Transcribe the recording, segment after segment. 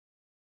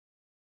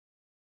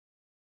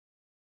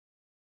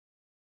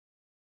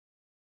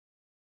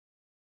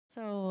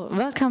So,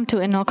 welcome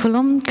to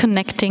Inoculum,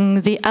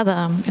 Connecting the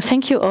Other.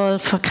 Thank you all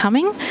for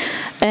coming,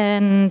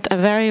 and a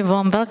very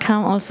warm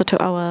welcome also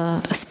to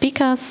our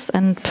speakers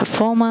and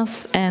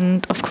performers,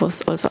 and of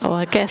course also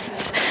our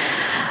guests.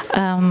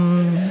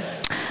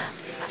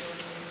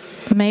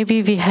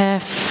 Maybe we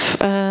have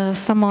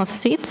some more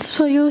seats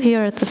for you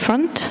here at the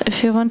front,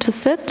 if you want to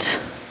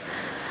sit.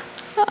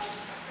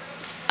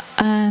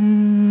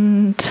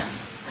 And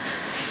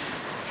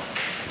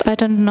I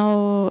don't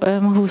know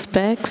whose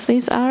bags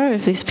these are,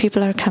 if these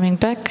people are coming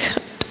back.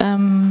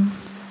 Do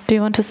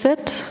you want to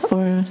sit?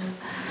 Or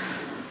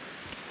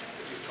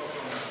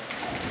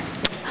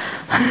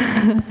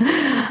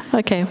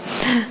okay.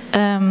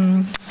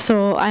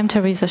 So I'm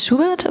Theresa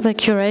Schubert, the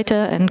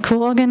curator and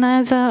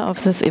co-organizer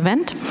of this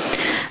event.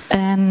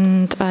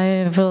 And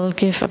I will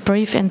give a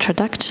brief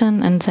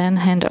introduction and then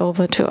hand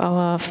over to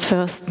our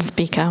first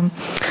speaker.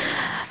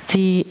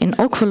 The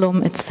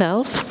inoculum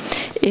itself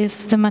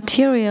is the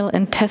material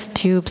in test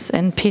tubes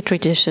and petri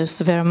dishes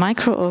where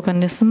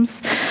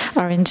microorganisms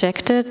are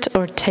injected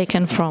or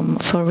taken from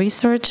for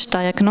research,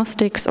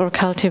 diagnostics, or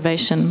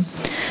cultivation.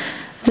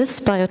 This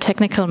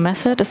biotechnical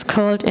method is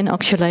called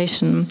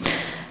inoculation.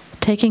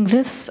 Taking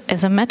this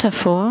as a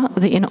metaphor,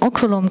 the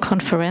Inoculum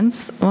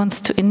Conference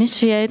wants to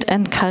initiate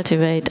and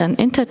cultivate an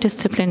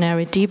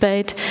interdisciplinary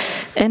debate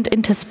and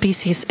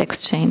interspecies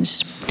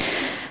exchange.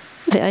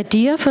 The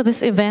idea for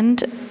this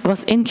event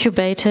was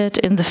incubated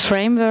in the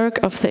framework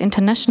of the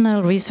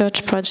international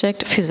research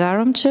project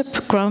Physarum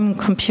Chip, growing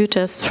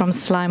computers from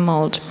slime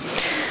mold.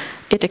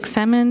 It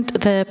examined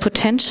the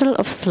potential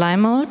of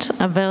slime mold,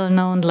 a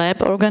well-known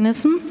lab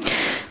organism,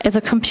 as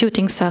a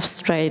computing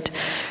substrate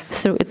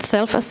through its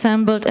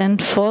self-assembled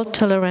and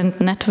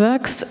fault-tolerant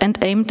networks, and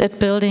aimed at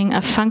building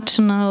a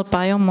functional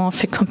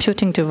biomorphic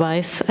computing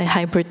device, a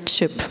hybrid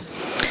chip.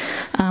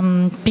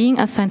 Being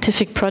a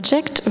scientific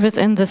project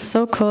within the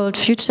so-called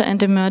Future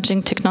and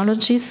Emerging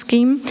Technologies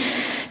scheme,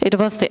 it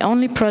was the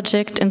only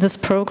project in this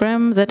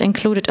program that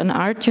included an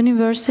art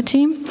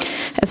university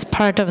as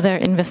part of their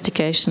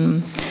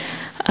investigation.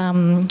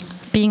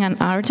 Being an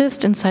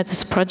artist inside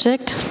this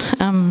project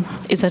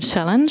is a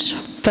challenge,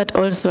 but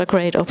also a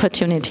great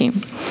opportunity.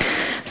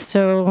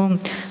 So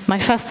my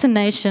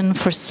fascination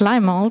for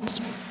slime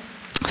molds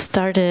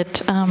started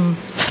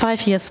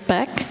 5 years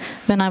back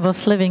when I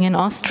was living in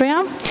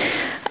Austria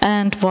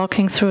and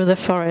walking through the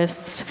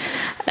forests.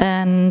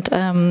 And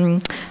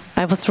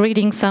I was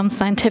reading some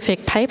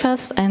scientific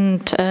papers,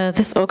 and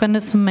this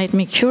organism made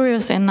me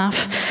curious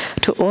enough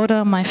to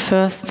order my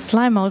first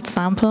slime mold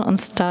sample and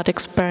start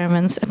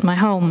experiments at my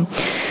home.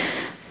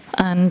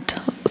 And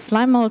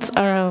slime molds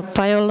are a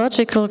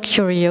biological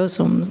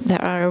curiosum. They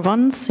are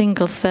one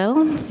single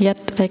cell,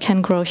 yet they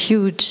can grow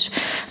huge.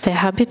 Their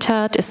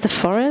habitat is the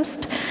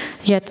forest,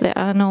 yet there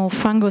are no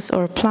fungus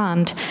or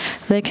plant.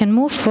 They can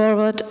move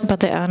forward, but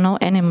there are no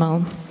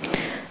animal.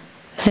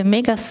 The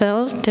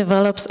megacell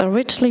develops a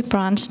richly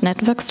branched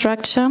network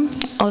structure,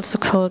 also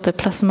called the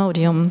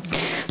plasmodium,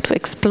 to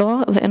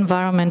explore the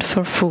environment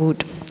for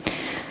food.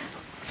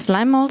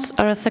 Slime molds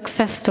are a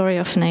success story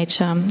of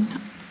nature.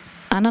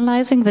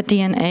 Analyzing the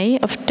DNA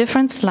of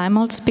different slime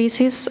mold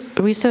species,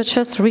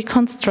 researchers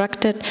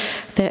reconstructed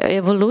their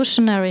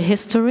evolutionary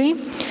history,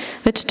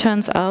 which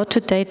turns out to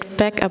date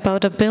back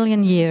about 1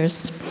 billion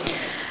years.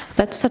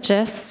 That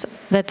suggests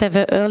that there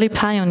were early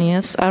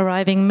pioneers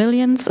arriving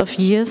millions of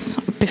years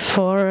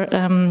before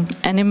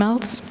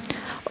animals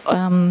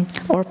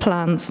or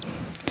plants.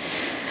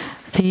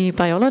 The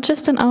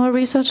biologist in our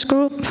research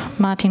group,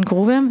 Martin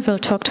Grove, will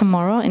talk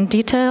tomorrow in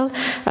detail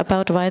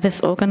about why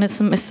this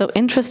organism is so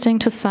interesting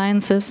to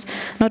sciences,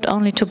 not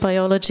only to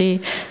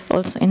biology,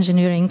 also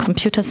engineering,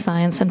 computer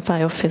science, and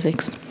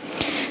biophysics.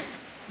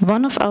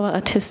 One of our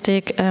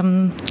artistic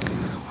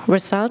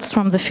results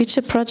from the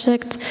feature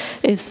project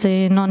is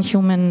the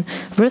non-human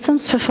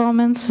rhythms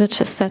performance,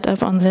 which is set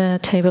up on the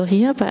table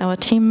here by our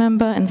team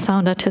member and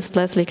sound artist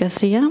Leslie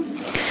Garcia.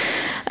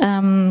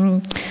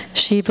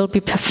 She will be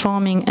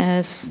performing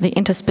as the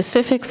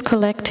Interspecifics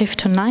Collective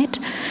tonight,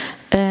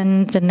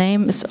 and the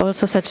name is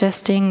also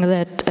suggesting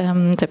that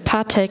the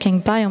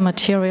partaking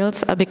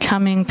biomaterials are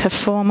becoming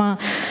performer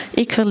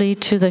equally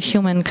to the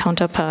human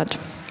counterpart.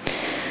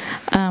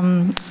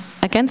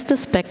 Against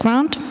this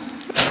background,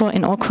 for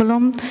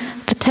Inoculum,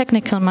 the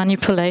technical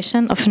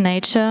manipulation of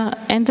nature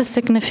and the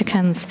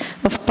significance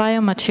of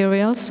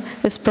biomaterials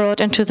is brought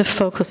into the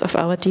focus of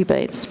our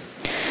debates.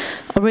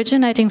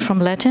 Originating from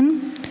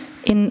Latin,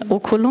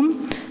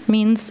 inoculum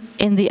means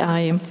in the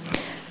eye.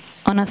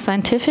 On a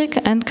scientific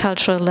and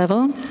cultural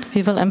level,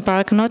 we will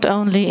embark not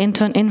only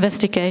into an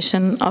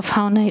investigation of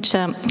how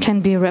nature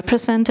can be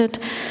represented,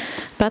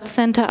 but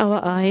center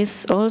our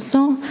eyes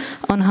also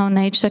on how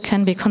nature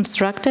can be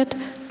constructed,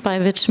 by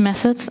which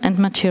methods and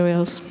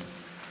materials.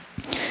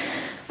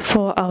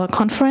 For our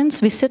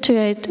conference, we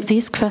situate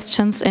these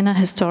questions in a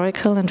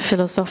historical and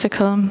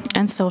philosophical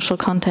and social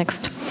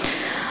context.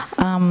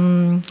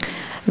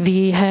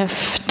 We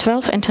have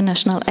 12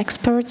 international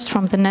experts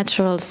from the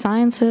natural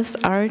sciences,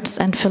 arts,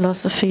 and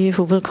philosophy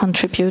who will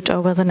contribute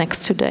over the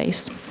next 2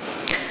 days.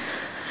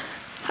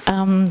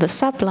 the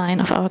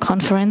subline of our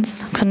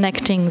conference,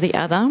 Connecting the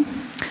Other.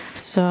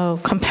 So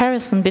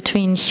comparison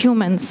between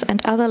humans and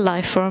other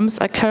life forms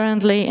are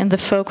currently in the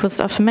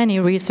focus of many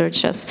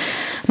researchers,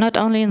 not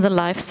only in the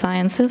life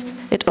sciences,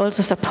 it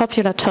also is a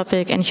popular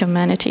topic in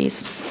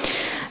humanities.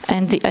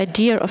 And the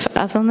idea of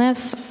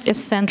otherness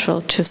is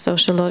central to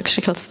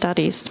sociological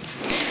studies.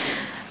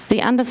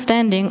 The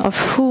understanding of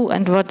who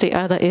and what the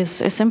other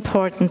is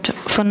important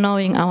for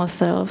knowing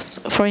ourselves.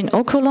 For in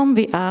Inoculum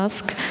we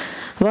ask,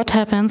 what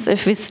happens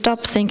if we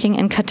stop thinking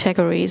in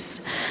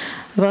categories?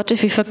 What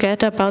if we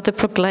forget about the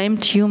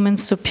proclaimed human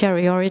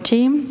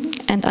superiority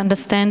and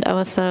understand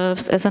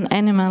ourselves as an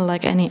animal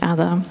like any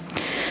other?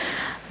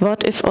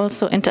 What if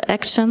also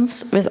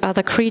interactions with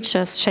other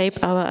creatures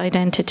shape our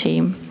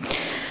identity?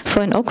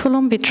 For in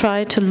Inoculum, we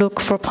try to look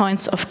for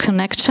points of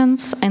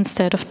connections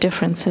instead of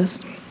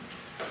differences.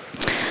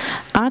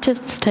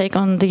 Artists take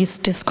on these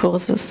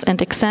discourses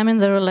and examine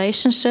the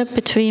relationship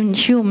between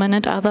human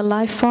and other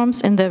life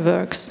forms in their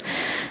works.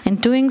 In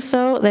doing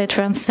so, they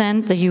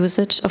transcend the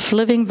usage of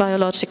living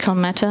biological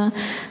matter,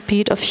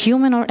 be it of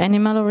human or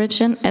animal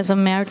origin, as a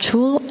mere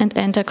tool and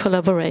enter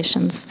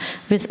collaborations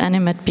with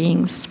animate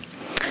beings.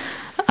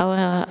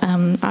 Our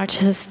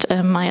artist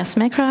Maya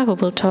Smekra, who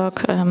will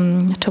talk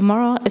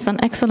tomorrow, is an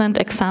excellent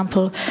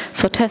example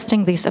for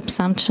testing these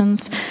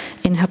assumptions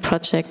in her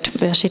project,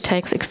 where she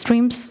takes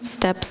extreme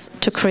steps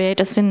to create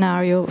a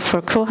scenario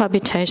for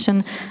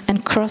cohabitation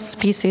and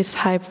cross-species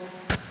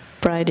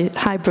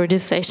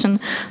hybridization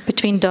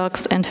between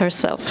dogs and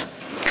herself.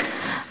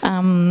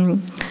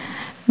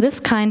 This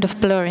kind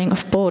of blurring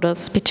of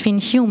borders between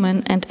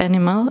human and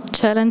animal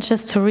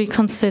challenges to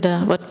reconsider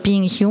what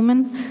being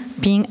human,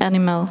 being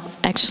animal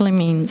actually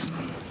means.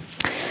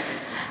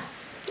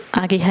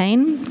 Agi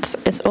Haynes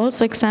is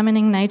also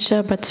examining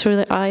nature, but through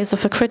the eyes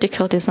of a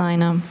critical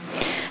designer.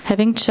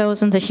 Having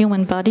chosen the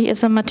human body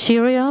as a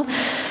material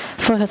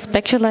for her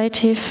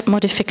speculative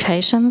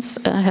modifications,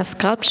 her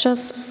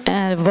sculptures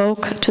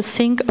evoke to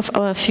think of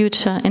our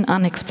future in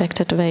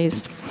unexpected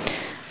ways.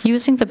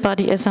 Using the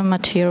body as a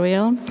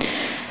material,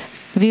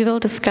 we will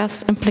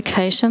discuss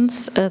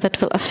implications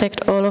that will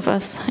affect all of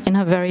us in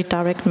a very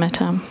direct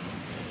manner.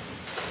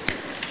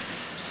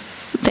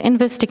 The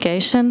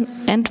investigation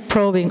and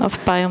probing of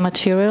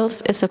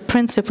biomaterials is a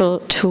principal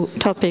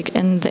topic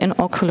in the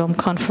Inoculum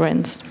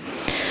conference.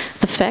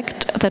 The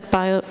fact that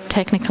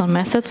biotechnical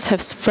methods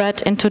have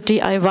spread into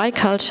DIY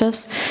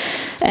cultures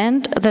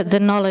and that the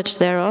knowledge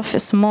thereof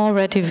is more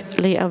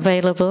readily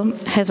available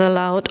has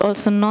allowed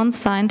also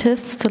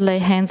non-scientists to lay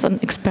hands on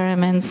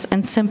experiments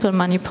and simple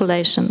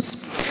manipulations.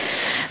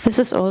 This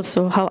is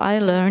also how I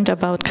learned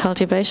about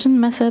cultivation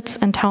methods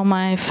and how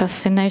my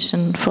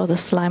fascination for the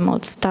slime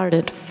mold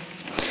started.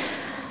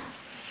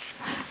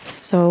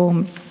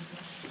 So,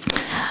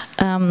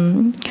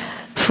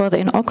 for the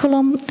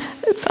Inoculum,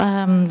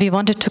 we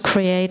wanted to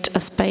create a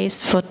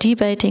space for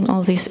debating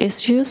all these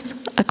issues.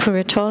 A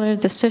curatorial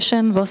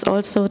decision was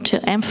also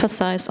to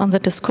emphasize on the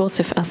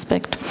discursive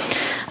aspect.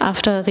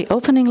 After the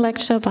opening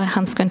lecture by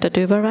Hans-Günther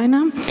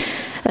Döbereiner,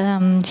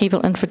 he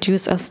will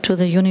introduce us to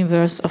the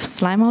universe of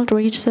slime mold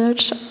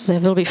research. There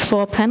will be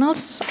 4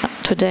 panels,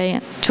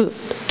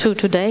 two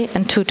today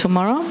and 2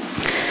 tomorrow.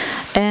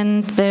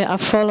 And they are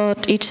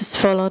followed, each is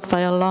followed by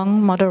a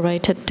long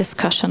moderated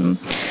discussion.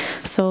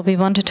 So we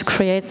wanted to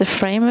create the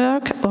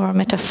framework, or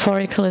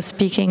metaphorically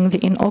speaking, the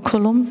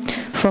Inoculum,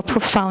 for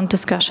profound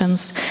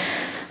discussions.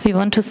 We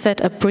want to set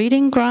a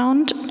breeding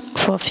ground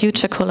for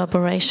future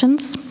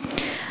collaborations.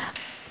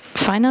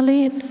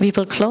 Finally, we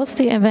will close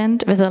the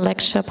event with a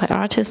lecture by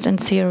artist and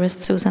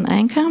theorist Susan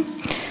Anker.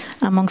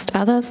 Amongst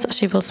others,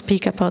 she will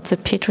speak about the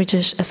petri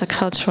dish as a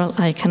cultural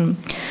icon,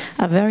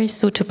 a very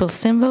suitable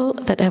symbol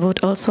that I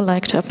would also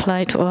like to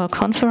apply to our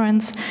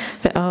conference,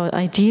 where our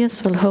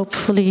ideas will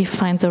hopefully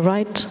find the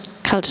right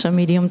culture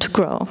medium to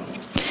grow.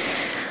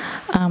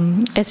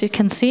 As you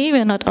can see,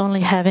 we're not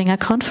only having a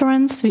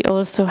conference, we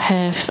also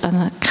have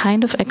a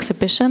kind of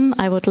exhibition.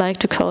 I would like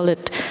to call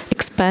it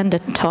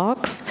expanded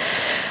talks.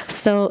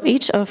 So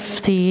each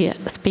of the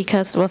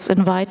speakers was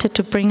invited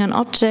to bring an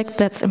object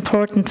that's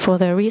important for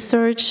their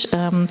research,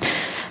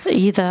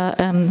 either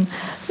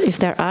if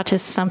they're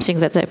artists, something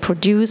that they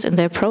produce in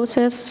their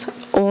process,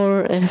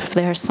 or if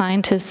they're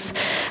scientists,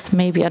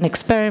 maybe an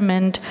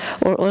experiment,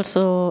 or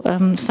also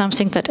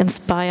something that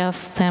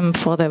inspires them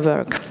for their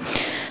work.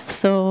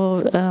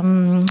 So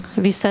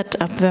we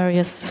set up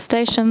various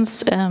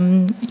stations.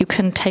 You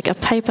can take a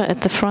paper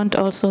at the front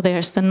also.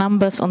 There's the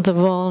numbers on the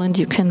wall, and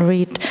you can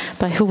read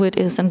by who it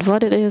is and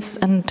what it is,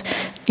 and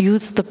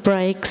use the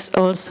breaks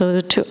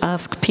also to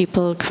ask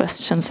people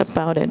questions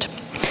about it.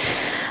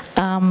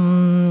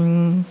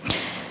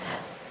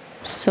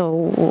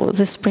 So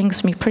this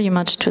brings me pretty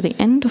much to the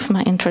end of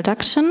my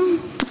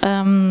introduction.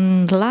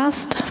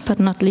 Last but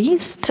not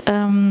least,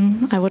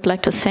 I would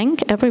like to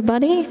thank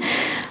everybody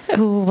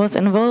who was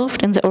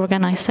involved in the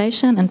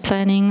organization and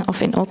planning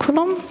of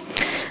Inoculum,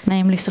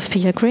 namely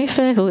Sophia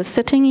Grefe, who is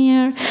sitting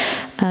here,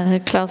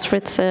 Klaus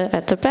Ritze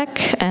at the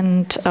back,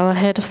 and our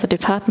head of the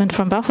department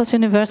from Bauhaus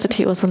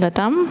University, Ursula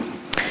Damm.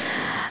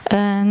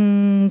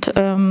 and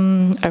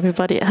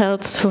everybody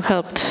else who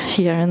helped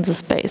here in the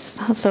space.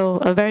 So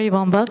a very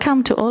warm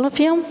welcome to all of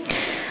you.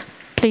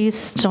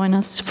 Please join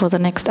us for the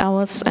next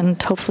hours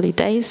and hopefully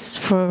days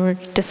for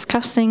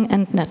discussing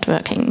and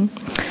networking.